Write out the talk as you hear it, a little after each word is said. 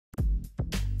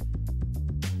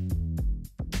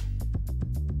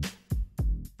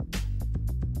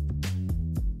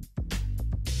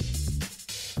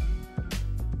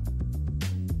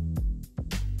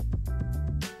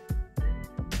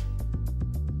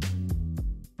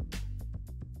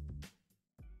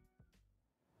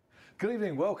Good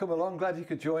evening, welcome along, glad you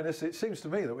could join us. It seems to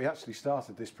me that we actually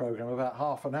started this programme about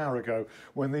half an hour ago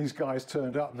when these guys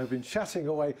turned up and have been chatting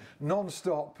away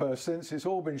non-stop since. It's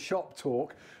all been shop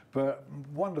talk, but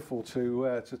wonderful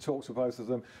to talk to both of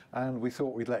them, and we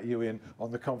thought we'd let you in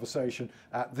on the conversation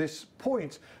at this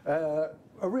point. A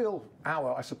real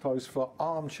hour, I suppose, for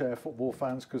armchair football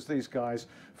fans, because these guys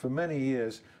for many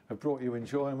years have brought you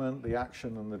enjoyment, the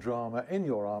action and the drama in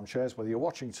your armchairs, whether you're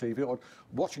watching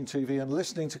TV and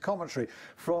listening to commentary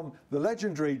from the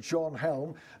legendary John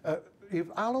Helm.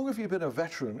 How long have you been a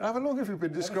veteran? How long have you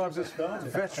been described as a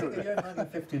veteran? Yeah,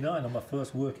 1959 on my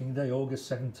first working day, August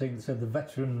 17th, said the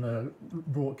veteran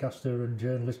broadcaster and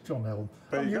journalist John Helm.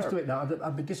 I'm used to it now.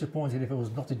 I'd be disappointed if I was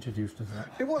not introduced as that.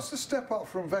 It was the step up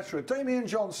from veteran. Damian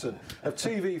Johnson of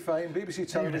TV fame, BBC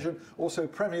Television, also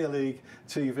Premier League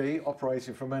TV,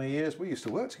 operating for many years. We used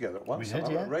to work together at once. We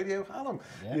did, yeah. Radio Hallam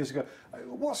years ago.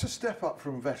 What's a step up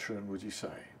from veteron, would you say?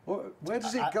 Where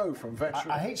does it go from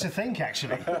veteran? I hate to think,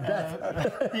 actually.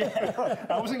 Yeah,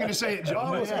 I wasn't going to say it, John.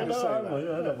 I was going to say that.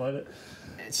 I don't mind it.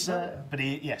 It's, but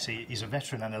he's a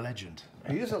veteran and a legend.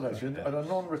 He is a legend, and a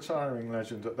non-retiring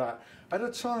legend at that. At a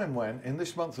time when, in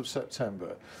this month of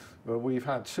September, we've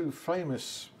had two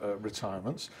famous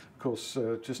retirements. Of course,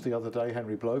 just the other day,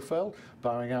 Henry Blofeld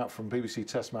bowing out from BBC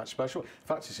Test Match Special. In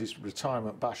fact, it's his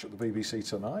retirement bash at the BBC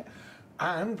tonight.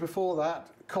 And before that,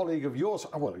 colleague of yours,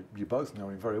 well, you both know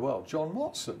him very well, John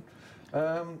Watson.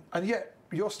 And yet,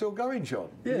 you're still going, John.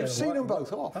 Yeah, You've seen them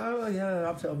both off. Oh, yeah,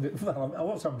 absolutely.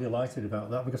 Well, I'm delighted about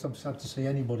that, because I'm sad to see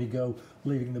anybody go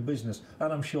leaving the business,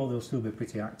 and I'm sure they'll still be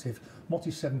pretty active.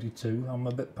 Motti's 72, I'm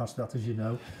a bit past that, as you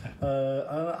know.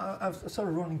 And I've sort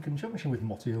of run in conjunction with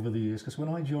Motti over the years, because when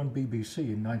I joined BBC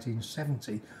in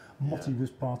 1970, Motti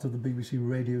was part of the BBC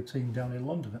radio team down in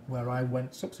London, where I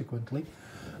went subsequently.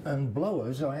 And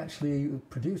Blowers, I actually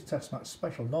produced Test Match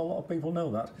Special. Not a lot of people know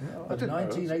that. No, in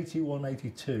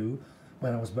 1981-82,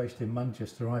 when I was based in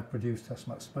Manchester, I produced Test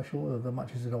Match Special, the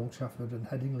matches at Old Trafford and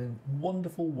Headingley.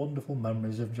 Wonderful, wonderful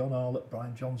memories of John Arlott,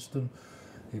 Brian Johnston,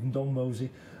 even Don Mosey,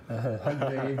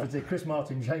 Chris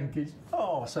Martin Jenkins.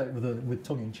 Oh, I say it with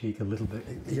tongue-in-cheek a little bit.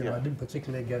 You know, I didn't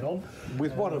particularly get on.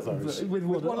 With one of those? With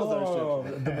one of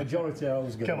those. The majority I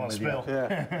was getting on with. Come on, Spill.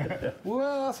 Yeah.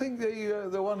 Well, I think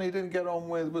the one he didn't get on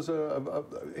with was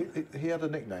he had a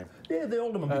nickname. Yeah, the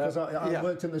Alderman, because I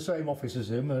worked in the same office as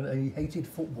him, and he hated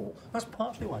football. That's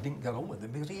partly why I didn't get on with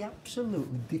him, because he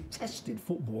absolutely detested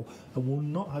football and will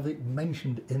not have it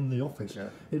mentioned in the office. Yeah.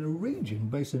 In a region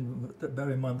based in,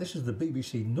 bear in mind, this is the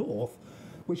BBC North,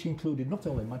 which included not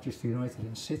only Manchester United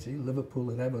and City, Liverpool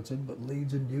and Everton, but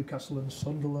Leeds and Newcastle and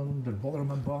Sunderland and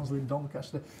Rotherham and Barnsley and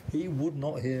Doncaster. He would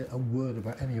not hear a word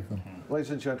about any of them.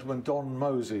 Ladies and gentlemen, Don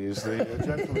Mosey is the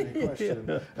gentleman in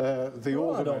question.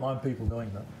 I don't mind people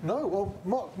knowing that. No,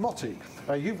 well, Motti,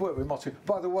 you've worked with Motti.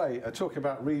 By the way, talking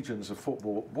about regions of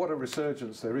football, what a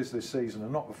resurgence there is this season,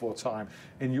 and not before time,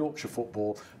 in Yorkshire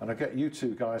football. And I get you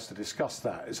two guys to discuss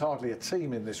that. It's hardly a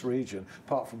team in this region,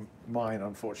 apart from mine,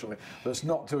 unfortunately, that's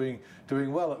not doing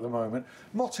well at the moment.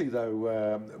 Motti,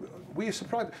 though, were you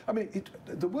surprised? I mean,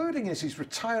 the wording is he's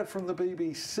retired from the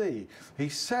BBC. He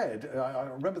said, I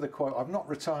remember the quote, "I've not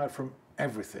retired from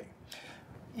everything."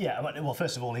 Yeah, well,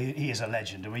 first of all, he is a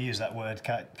legend, and we use that word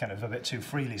kind of a bit too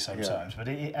freely sometimes. Yeah.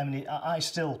 But I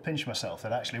still pinch myself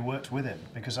that I actually worked with him,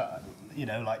 because, you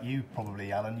know, like you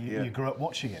probably, Alan, you grew up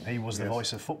watching him. He was the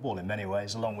voice of football in many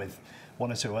ways, along with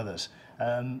one or two others.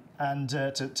 And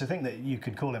to think that you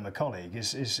could call him a colleague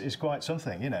is quite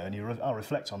something, you know. And I'll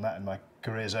reflect on that in my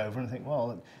career's over and think,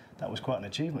 well, that was quite an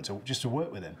achievement just to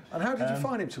work with him. And how did you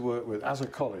find him to work with as a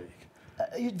colleague?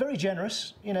 Very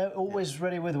generous, you know, always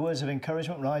ready with words of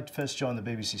encouragement. When I first joined the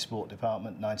BBC Sport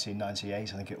department,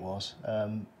 1998, I think it was,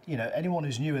 you know, anyone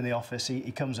who's new in the office,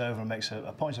 he comes over and makes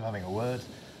a point of having a word,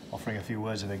 offering a few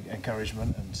words of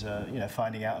encouragement and, you know,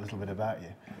 finding out a little bit about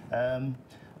you.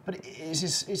 But it's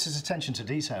his attention to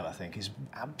detail, I think, is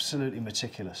absolutely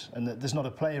meticulous. And there's not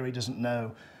a player he doesn't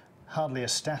know, hardly a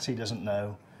stat he doesn't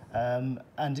know.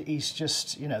 And he's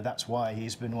just, you know, that's why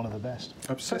he's been one of the best.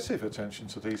 Obsessive attention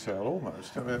to detail,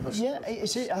 almost. I mean, yeah,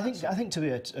 I think to be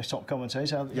a top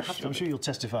commentator, I'm sure you'll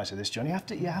testify to this, John.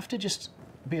 You have to just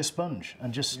be a sponge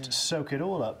and just soak it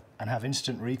all up and have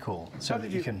instant recall, so that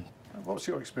you can. What's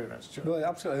your experience, John? Well,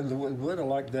 absolutely. The word I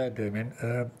like there, Damien,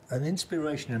 an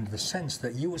inspiration in the sense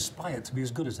that you aspire to be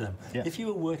as good as them. Yeah. If you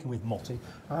were working with Motti,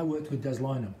 I worked with Des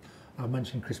Lynam. I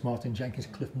mentioned Chris Martin Jenkins,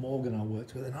 Cliff Morgan I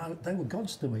worked with, and they were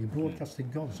gods to me,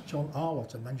 broadcasting gods. John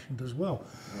Arlott I mentioned as well.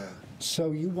 Yeah.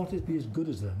 So you wanted to be as good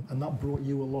as them, and that brought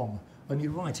you along. And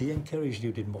you're right, he encouraged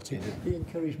you, didn't Motty? He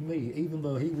encouraged me, even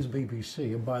though he was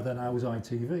BBC and by then I was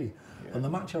ITV. Yeah. And the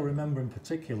match I remember in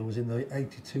particular was in the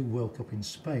 '82 World Cup in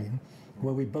Spain,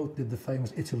 where we both did the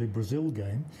famous Italy-Brazil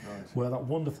game, where that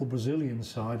wonderful Brazilian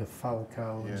side of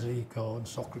Falcao and Zico and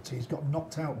Socrates got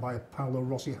knocked out by a Paolo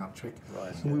Rossi hat-trick.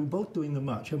 And we were both doing the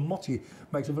match, and Motty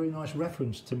makes a very nice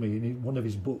reference to me in one of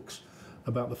his books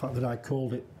about the fact that I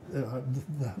called it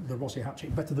the Rossi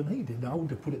hat-trick better than he did. Now, I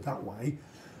wouldn't have put it that way,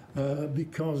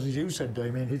 because, as you said,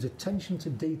 Damien, his attention to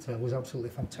detail was absolutely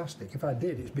fantastic. If I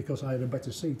did, it's because I had a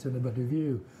better seat and a better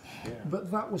view. Yeah.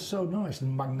 But that was so nice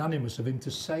and magnanimous of him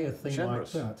to say a thing like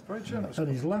that. Very generous. And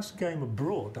his last game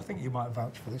abroad, I think you might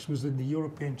vouch for this, was in the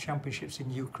European Championships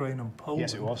in Ukraine and Poland.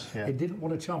 Yes, it was. Yeah. He didn't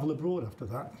want to travel abroad after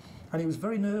that. And he was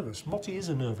very nervous. Motty is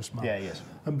a nervous man. Yeah, he is.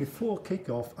 And before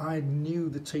kick-off, I knew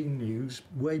the team news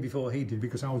way before he did,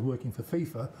 because I was working for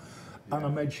FIFA. And I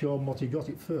made sure Motty got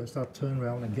it first. I turned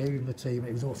around and gave him the team.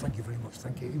 It was, oh, thank you very much,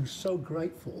 thank you. He was so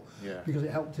grateful because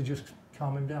it helped to just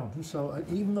calm him down. And so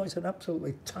even though it's an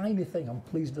absolutely tiny thing, I'm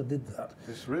pleased I did that.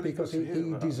 It's really because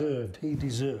he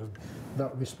deserved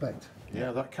that respect.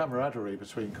 Yeah, that camaraderie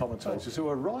between commentators who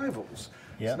are rivals.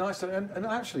 Yeah. It's nice, to, and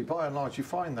actually, by and large, you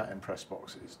find that in press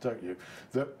boxes, don't you?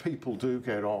 That people do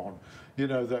get on. You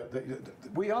know, that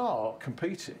we are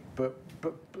competing, but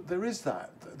there is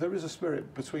that. There is a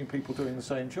spirit between people doing the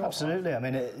same job. Absolutely. I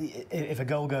mean, if a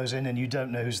goal goes in and you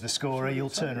don't know who's the scorer, you'll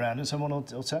turn around and someone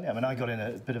will tell you. I mean, I got in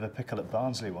a bit of a pickle at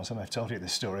Barnsley once, and I've told you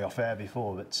this story off air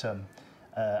before, but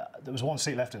there was one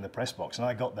seat left in the press box, and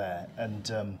I got there, and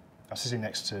I was sitting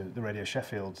next to the Radio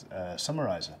Sheffield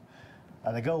summariser,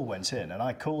 and the goal went in, and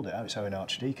I called it. It's Owen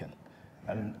Archdeacon.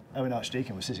 And Owen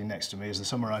Archdeacon was sitting next to me as the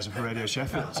summariser for Radio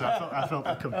Sheffield, so I felt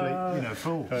a complete,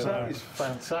 fool. So that is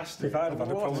fantastic. If I'd have had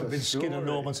a problem with Skinner,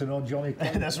 Normanton or Johnny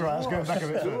Cole. That's right, I was going back a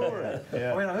bit further.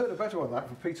 I mean, I heard a better one than that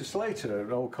from Peter Slater,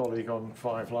 an old colleague on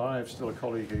 5 Live, still a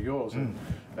colleague of yours. And,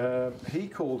 he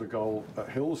called a goal at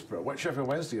Hillsborough, which Sheffield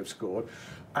Wednesday have scored,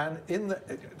 and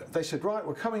they said, right,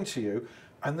 we're coming to you,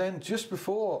 and then just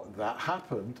before that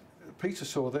happened, Peter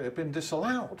saw that it had been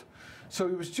disallowed. So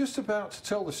he was just about to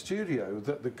tell the studio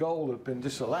that the goal had been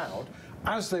disallowed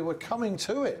as they were coming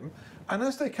to him, and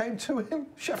as they came to him,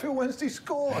 Sheffield Wednesday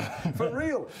scored for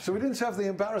real. So we didn't have the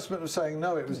embarrassment of saying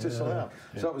no, it was disallowed.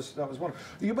 So that was wonderful.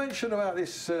 You mentioned about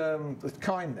this the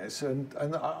kindness, and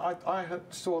I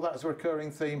saw that as a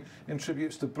recurring theme in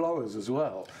tributes to Blowers as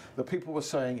well. That people were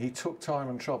saying he took time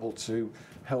and trouble to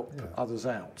help others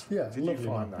out. Yeah, did you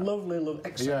find that? Lovely,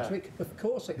 eccentric, of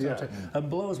course eccentric. And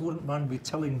Blowers wouldn't mind me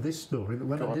telling this story, that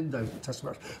when I did those test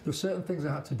matches, there were certain things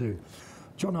I had to do.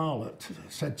 John Arlott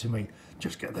said to me,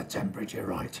 just get the temperature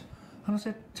right. And I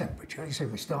said, temperature? He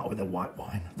said, we start with the white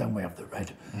wine, then we have the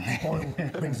red. Oil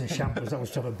brings the champers, that was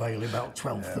Trevor Bailey, about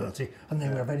 12:30, and then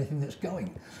we have anything that's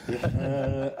going.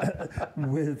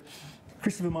 With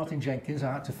Christopher Martin Jenkins,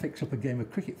 I had to fix up a game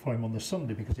of cricket for him on the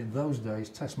Sunday, because in those days,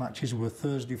 test matches were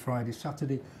Thursday, Friday,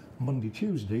 Saturday, Monday,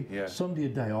 Tuesday, Sunday a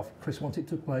day off. Chris wanted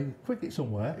to play cricket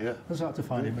somewhere, so I had to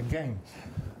find him a game.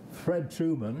 Fred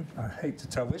Truman, I hate to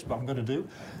tell this, but I'm going to do,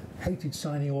 hated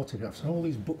signing autographs, and all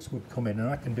these books would come in, and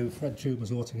I can do Fred Truman's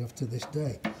autograph to this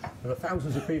day. There are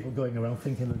thousands of people going around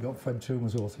thinking they've got Fred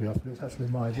Truman's autograph, but it's actually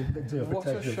my interpretation. What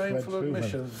a shameful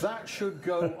admission. That should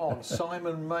go on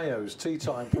Simon Mayo's Tea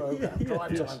Time programme,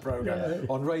 Drive Time programme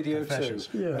on Radio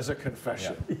 2 as a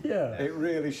confession. It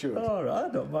really should. All right, I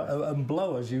don't mind. And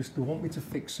Blowers used to want me to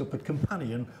fix up a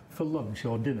companion for lunch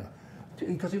or dinner,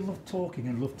 because he loved talking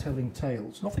and loved telling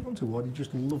tales. Nothing untoward, he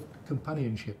just loved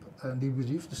companionship. And he was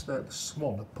used to stay at the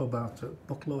Swan, a pub out at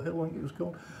Bucklow Hill, I think it was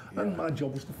called. And my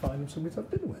job was to find him somebody to have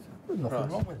dinner with. There's nothing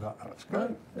wrong with that. That's great.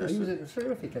 He was a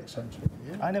terrific eccentric.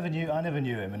 I never knew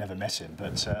him, I never met him,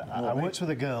 but I worked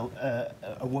with a girl,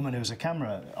 a woman who was a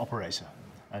camera operator,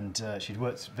 and she'd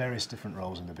worked various different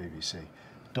roles in the BBC.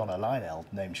 Donna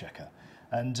Lynell, name checker.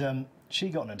 And she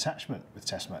got an attachment with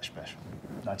Test Match Special,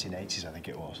 1980s I think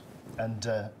it was. And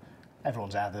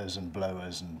everyone's Athers and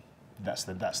Blowers, and that's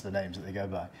the names that they go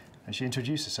by. And she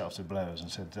introduced herself to Blowers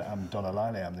and said, I'm Donna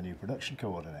Liley, I'm the new production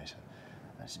coordinator.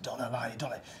 And I said, Donna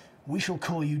Liley, we shall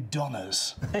call you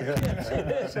Donners.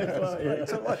 That's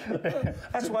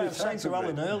why I was saying to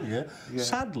Alan earlier,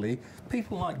 sadly,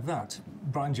 people like that,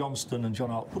 Brian Johnston and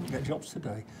John Arlott, wouldn't get jobs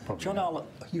today. John Arlott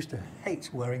used to hate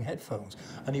wearing headphones,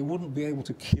 and he wouldn't be able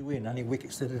to cue in any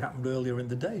wickets that had happened earlier in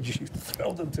the day. He just used to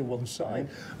throw them to one side,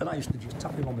 and I used to just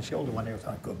tap him on the shoulder when he was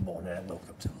like, good morning and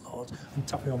welcome to the Lords, and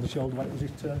tap him on the shoulder when it was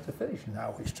his turn to finish.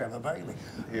 Now it's Trevor Bailey.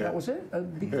 That was it.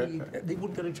 And he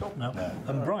wouldn't get a job now.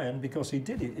 And Brian, because he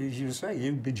did it, as you say,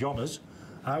 he'd be Johners,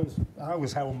 I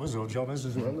was Helmers or Johners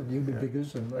as well, and you the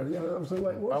Biggers, and I was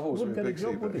like, I've always been get a Bigsy,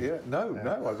 job, but would he? yeah, no,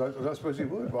 I don't suppose you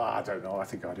would. Well, I don't know. I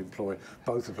think I'd employ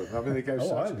both of them. I mean, they go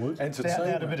such entertainment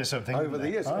They had a bit of something over the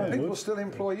years. I People would. still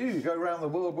employ you. You go around the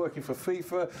world working for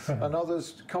FIFA and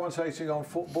others commentating on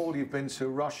football. You've been to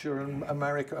Russia and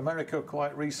America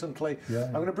quite recently. Yeah.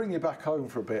 I'm going to bring you back home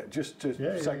for a bit, just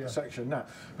to section now,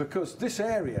 because this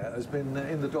area has been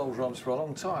in the doldrums for a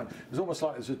long time. It's almost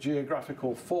like there's a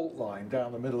geographical fault line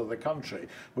down the middle of the country,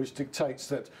 which dictates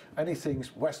that anything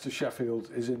west of Sheffield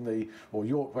is in the, or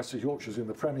west of Yorkshire's in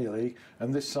the Premier League,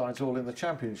 and this side's all in the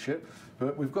Championship.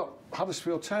 But we've got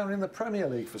Huddersfield Town in the Premier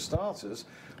League for starters.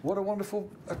 What a wonderful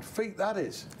feat that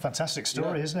is. Fantastic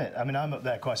story, isn't it? I mean, I'm up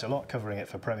there quite a lot covering it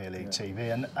for Premier League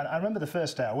TV, and I remember the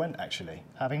first day I went, actually,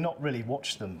 having not really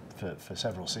watched them for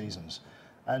several seasons.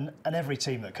 And every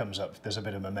team that comes up, there's a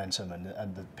bit of momentum,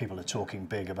 and the people are talking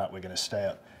big about we're going to stay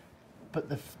up. But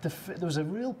there was a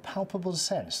real palpable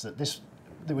sense that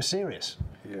they were serious.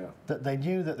 Yeah. That they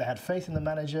knew that they had faith in the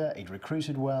manager, he'd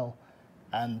recruited well,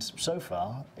 and so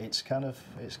far it's kind of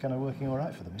working all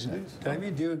right for them, isn't it?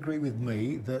 Damian, do you agree with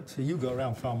me that you go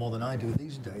around far more than I do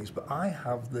these days, but I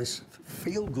have this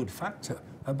feel-good factor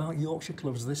about Yorkshire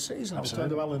clubs this season? I was talking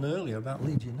to Alan earlier about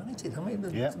Leeds United. I mean,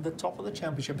 the top of the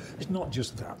Championship. It's not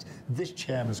just that. This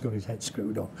chairman's got his head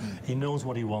screwed on. He knows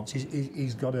what he wants.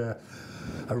 He's got a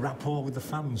rapport with the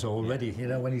fans already. You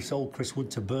know, when he sold Chris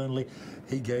Wood to Burnley,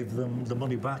 he gave them the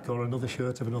money back or another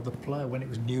shirt of another player. When it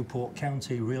was Newport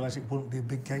County, he realised it wouldn't be a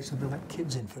big case, so they let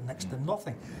kids in for next to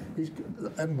nothing.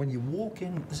 And when you walk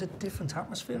in, there's a different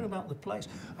atmosphere about the place.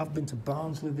 I've been to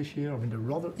Barnsley this year. I've been to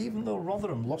Rotherham. Even though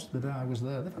Rotherham lost the day I was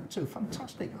there, they've had two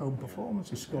fantastic home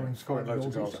performances, scoring 5 loads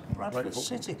of goals. goals. Bradford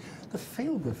City. The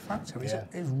feel-good factor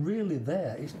is really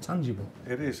there. It's tangible.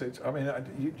 It is. I mean,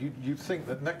 you'd think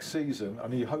that next season,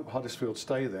 and you hope Huddersfield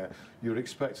stay there, you'd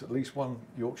expect at least one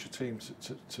Yorkshire team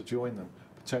to join them,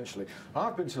 potentially.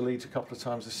 I've been to Leeds a couple of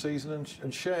times this season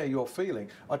and share your feeling.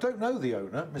 I don't know the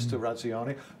owner, Mr.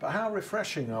 Radziani, but how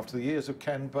refreshing after the years of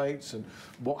Ken Bates and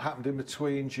what happened in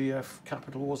between, GF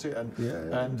Capital, was it, and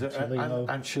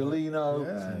Cellino,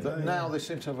 that now they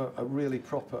seem to have a really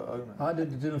proper owner. I did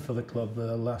a dinner for the club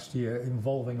last year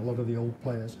involving a lot of the old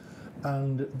players,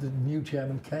 and the new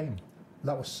chairman came.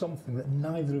 That was something that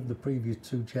neither of the previous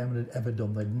two chairmen had ever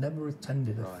done. They'd never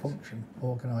attended a function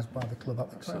organised by the club at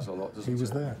the club. Says a lot, doesn't he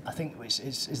was it? there. I think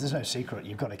there's no secret.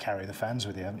 You've got to carry the fans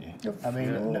with you, haven't you? I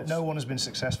mean, no one has been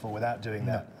successful without doing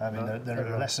that. I mean,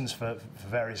 there are lessons for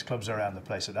various clubs around the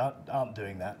place that aren't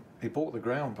doing that. He bought the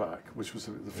ground back, which was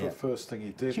the first thing he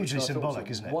did. Hugely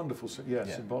symbolic, isn't it? Wonderful,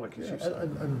 symbolic, as you say.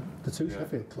 And the two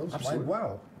Sheffield clubs, like,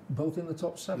 wow, both in the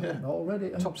top 7 already.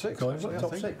 And top 6, going, actually,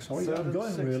 top 6, sorry,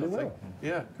 going really well.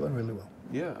 Yeah. Going really well.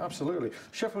 Yeah, absolutely.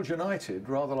 Sheffield United,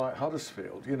 rather like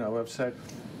Huddersfield, have said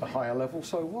a higher level,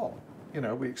 so what?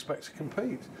 We expect to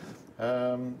compete.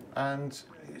 And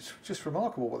it's just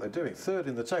remarkable what they're doing. 3rd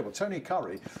in the table. Tony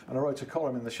Curry, and I wrote a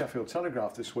column in the Sheffield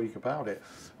Telegraph this week about it,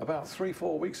 about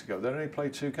 3-4 weeks ago. They only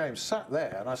played 2 games, sat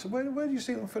there, and I said, where do you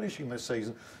see them finishing this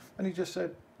season? And he just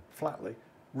said, flatly,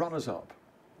 runners-up.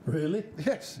 Really?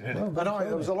 Yes. Really? And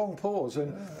there was a long pause,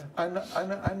 and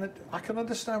I can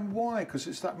understand why, because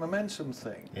it's that momentum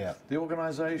thing. Yeah. The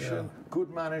organisation,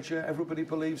 good manager, everybody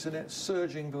believes in it,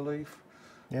 surging belief.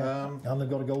 Yeah. And they've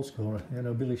got a goal scorer,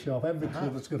 Billy Sharp. Every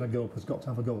club that's going to go up has got to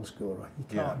have a goal scorer.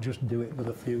 You can't just do it with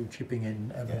a few chipping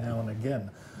in every now and again.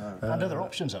 And other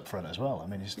options up front as well. I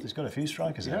mean, he's got a few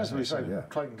strikers. As we say,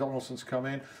 Clayton Donaldson's come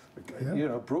in.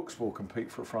 Brooks will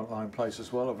compete for a frontline place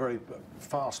as well. A very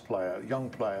fast player, young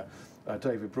player.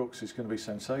 David Brooks is going to be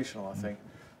sensational, I think.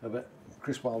 But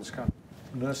Chris Wilder's kind of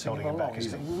nursing him along.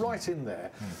 He's right in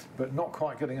there, but not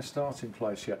quite getting a starting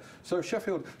place yet. So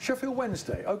Sheffield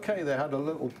Wednesday, OK, they had a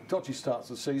little dodgy start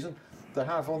to the season. They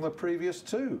have on the previous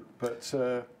 2, but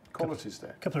quality's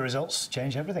there. A couple of results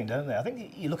change everything, don't they? I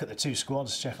think you look at the 2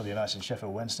 squads, Sheffield United and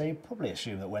Sheffield Wednesday, you probably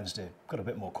assume that Wednesday got a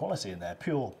bit more quality in there,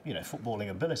 pure, footballing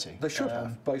ability. They should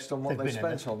have, based on what they've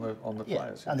spent on the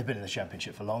players. And they've been in the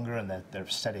Championship for longer, and they're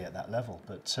steady at that level.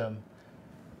 But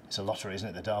it's a lottery, isn't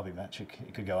it? The derby match.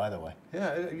 It could go either way.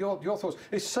 Yeah. Your thoughts?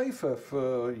 It's safer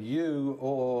for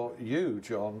you,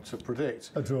 John, to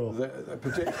predict a draw.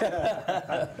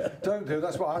 Don't do.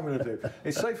 That's what I'm going to do.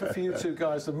 It's safer for you 2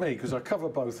 guys than me, because I cover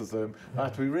both of them. I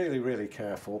have to be really, really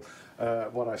careful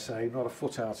what I say. Not a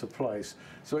foot out of place.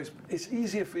 So it's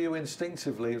easier for you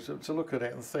instinctively to look at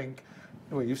it and think,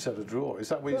 well, you've said a draw. Is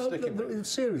that where you're sticking with?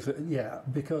 Seriously, yeah,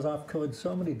 because I've covered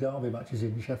so many derby matches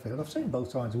in Sheffield. I've seen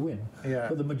both sides win,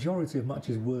 but the majority of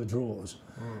matches were draws.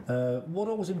 What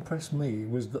always impressed me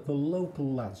was that the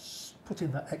local lads put in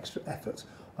that extra effort.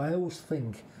 I always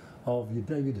think of your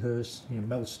David Hurst, your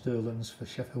Mel Sterlings for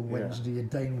Sheffield Wednesday, your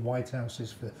Dane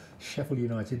Whitehouses for Sheffield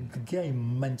United. The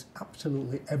game meant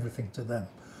absolutely everything to them.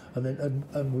 And then,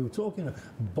 and we were talking of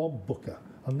Bob Booker.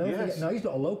 I'll never forget. Now he's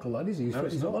not a local lad, is he?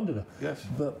 He's a Londoner. Yes.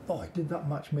 But boy, did that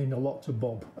match mean a lot to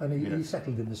Bob? And he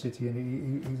settled in the city,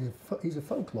 and he's a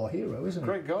folklore hero, isn't he?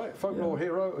 Great guy, folklore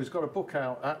hero, who's got a book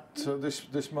out at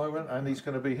this moment, and he's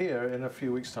going to be here in a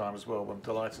few weeks' time as well. I'm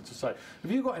delighted to say.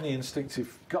 Have you got any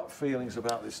instinctive gut feelings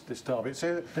about this derby? It's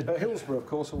at Hillsborough, of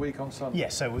course, a week on Sunday.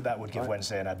 Yes, so that would give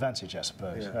Wednesday an advantage, I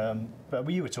suppose. Yeah. But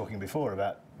you were talking before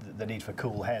about the need for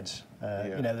cool heads.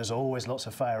 You know, there's always lots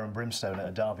of fire and brimstone at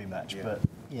a derby match, but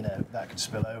you know that could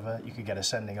spill over. You could get a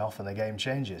sending off, and the game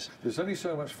changes. There's only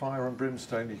so much fire and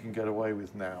brimstone you can get away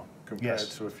with now compared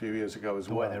to a few years ago as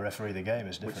well. The way they referee the game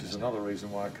is different. Which is another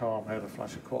reason why I can't add a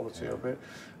flash of quality a bit.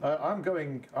 I'm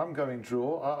going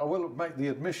draw. I will make the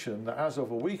admission that as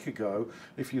of a week ago,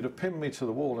 if you'd have pinned me to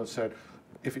the wall and said,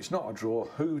 if it's not a draw,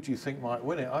 who do you think might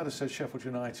win it? I'd have said Sheffield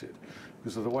United,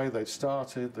 because of the way they'd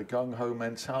started, the gung-ho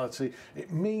mentality.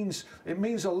 It means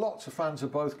a lot to fans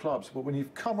of both clubs, but when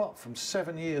you've come up from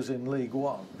 7 years in League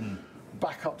One,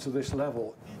 back up to this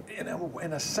level, in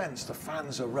a sense, the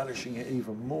fans are relishing it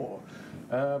even more.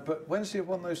 But Wednesday have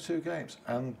won those 2 games,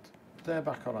 and they're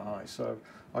back on a high. So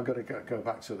I've got to go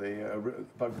back to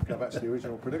the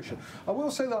original prediction. I will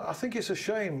say that I think it's a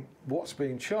shame what's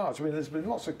being charged. I mean, there's been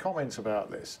lots of comments about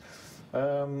this,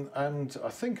 and I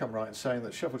think I'm right in saying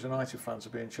that Sheffield United fans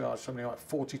are being charged something like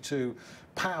 £42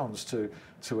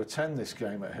 to attend this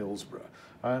game at Hillsborough.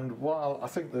 And while I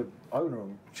think the owner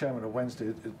and chairman of Wednesday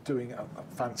is doing a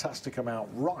fantastic amount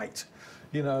right,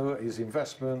 you know, his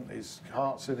investment, his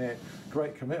heart's in it,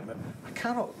 great commitment, I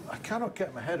cannot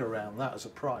get my head around that as a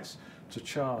price to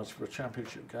charge for a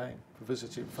championship game for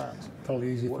visiting fans.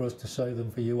 Probably easy for us to say than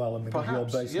for you, Alan, because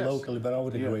you're based locally, but I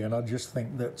would agree, and I just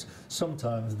think that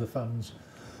sometimes the fans,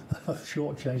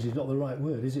 shortchanged is not the right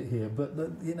word, is it here? But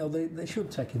you know, they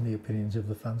should take in the opinions of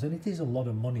the fans, and it is a lot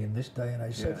of money in this day and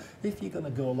age. So if you're going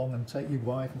to go along and take your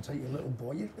wife and take your little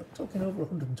boy, you're talking over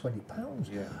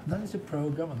 £120. Yeah. And then there's a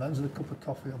programme, and then there's a cup of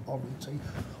coffee or bottle of tea.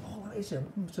 It's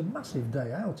a massive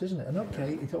day out, isn't it? And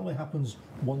okay, it only happens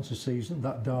once a season,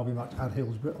 that derby match at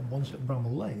Hillsborough and once at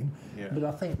Bramall Lane. But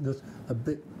I think there's a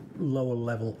bit lower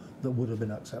level that would have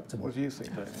been acceptable. What do you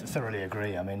think, Dave? I thoroughly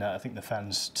agree. I mean, I think the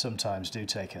fans sometimes do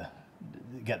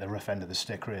get the rough end of the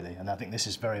stick, really. And I think this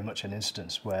is very much an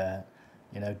instance where,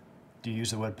 you know, do you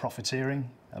use the word profiteering?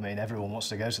 I mean, everyone wants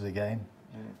to go to the game.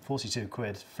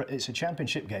 £42. It's a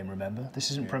championship game, remember?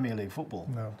 This isn't Premier League football.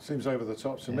 No. Seems over the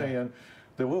top to me. And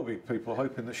there will be people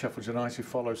hoping that Sheffield United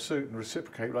follow suit and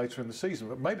reciprocate later in the season,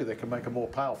 but maybe they can make a more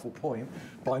powerful point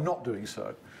by not doing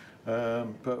so.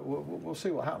 But we'll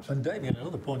see what happens. And Damian,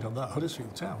 another point on that,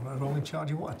 Huddersfield Town are only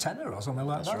charging, what, a tenner or something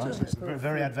like that? That's right. It's a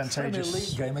very advantageous Premier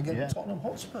League game against Tottenham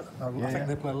Hotspur. I think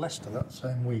they play Leicester that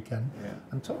same weekend.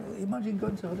 And imagine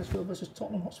going to Huddersfield versus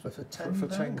Tottenham Hotspur for £10. For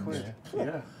 £10.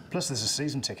 Yeah. Plus there's a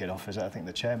season ticket offers. I think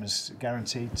the chairman's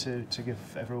guaranteed to give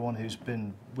everyone who's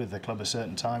been with the club a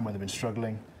certain time when they've been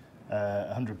struggling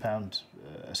 £100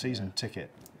 a season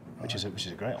ticket. Which is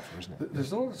a great offer, isn't it?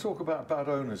 There's a lot of talk about bad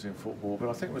owners in football, but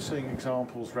I think we're seeing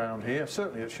examples round here,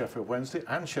 certainly at Sheffield Wednesday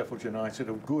and Sheffield United,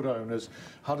 of good owners.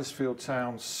 Huddersfield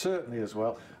Town certainly as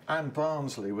well, and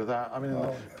Barnsley with that. I mean,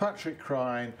 Patrick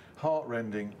Crine,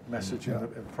 heart-rending message in the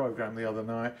programme the other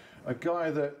night. A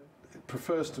guy that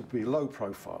prefers to be low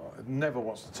profile, never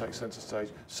wants to take centre stage,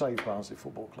 saved Barnsley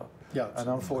Football Club. Yeah, and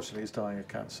unfortunately he's dying of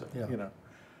cancer, you know.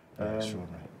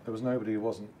 There was nobody who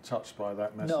wasn't touched by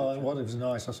that message. No, and what was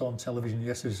nice, I saw on television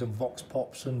yesterday some Vox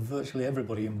Pops, and virtually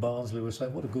everybody in Barnsley was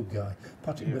saying, what a good guy.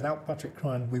 Without Patrick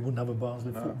Crine, we wouldn't have a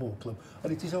Barnsley Football Club.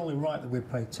 And it is only right that we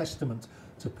pay testament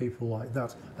to people like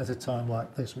that at a time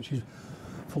like this, which is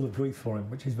full of grief for him,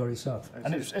 which is very sad.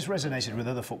 And it's resonated with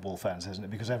other football fans, hasn't it?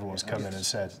 Because everyone's come in and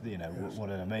said, you know, what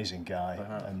an amazing guy.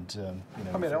 And you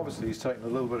know, I mean, obviously he's taken a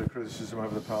little bit of criticism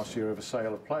over the past year over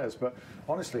sale of players, but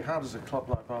honestly, how does a club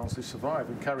like Barnsley survive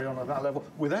and carry on at that level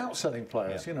without selling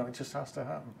players? You know, it just has to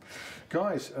happen.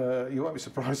 Guys, you won't be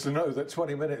surprised to know that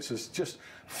 20 minutes has just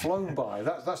flown by.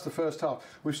 That's the first half.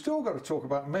 We've still got to talk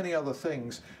about many other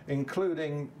things,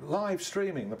 including live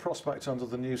streaming, the prospect under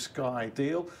the new Sky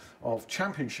deal of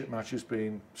championship matches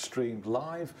being streamed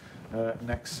live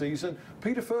next season.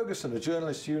 Peter Ferguson, a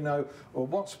journalist you know,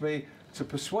 wants me to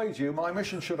persuade you. My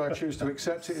mission, should I choose to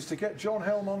accept it, is to get John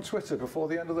Helm on Twitter before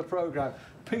the end of the programme.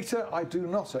 Peter, I do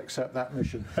not accept that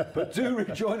mission, but do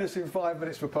rejoin us in 5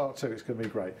 minutes for part 2. It's going to be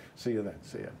great. See you then.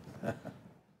 See you.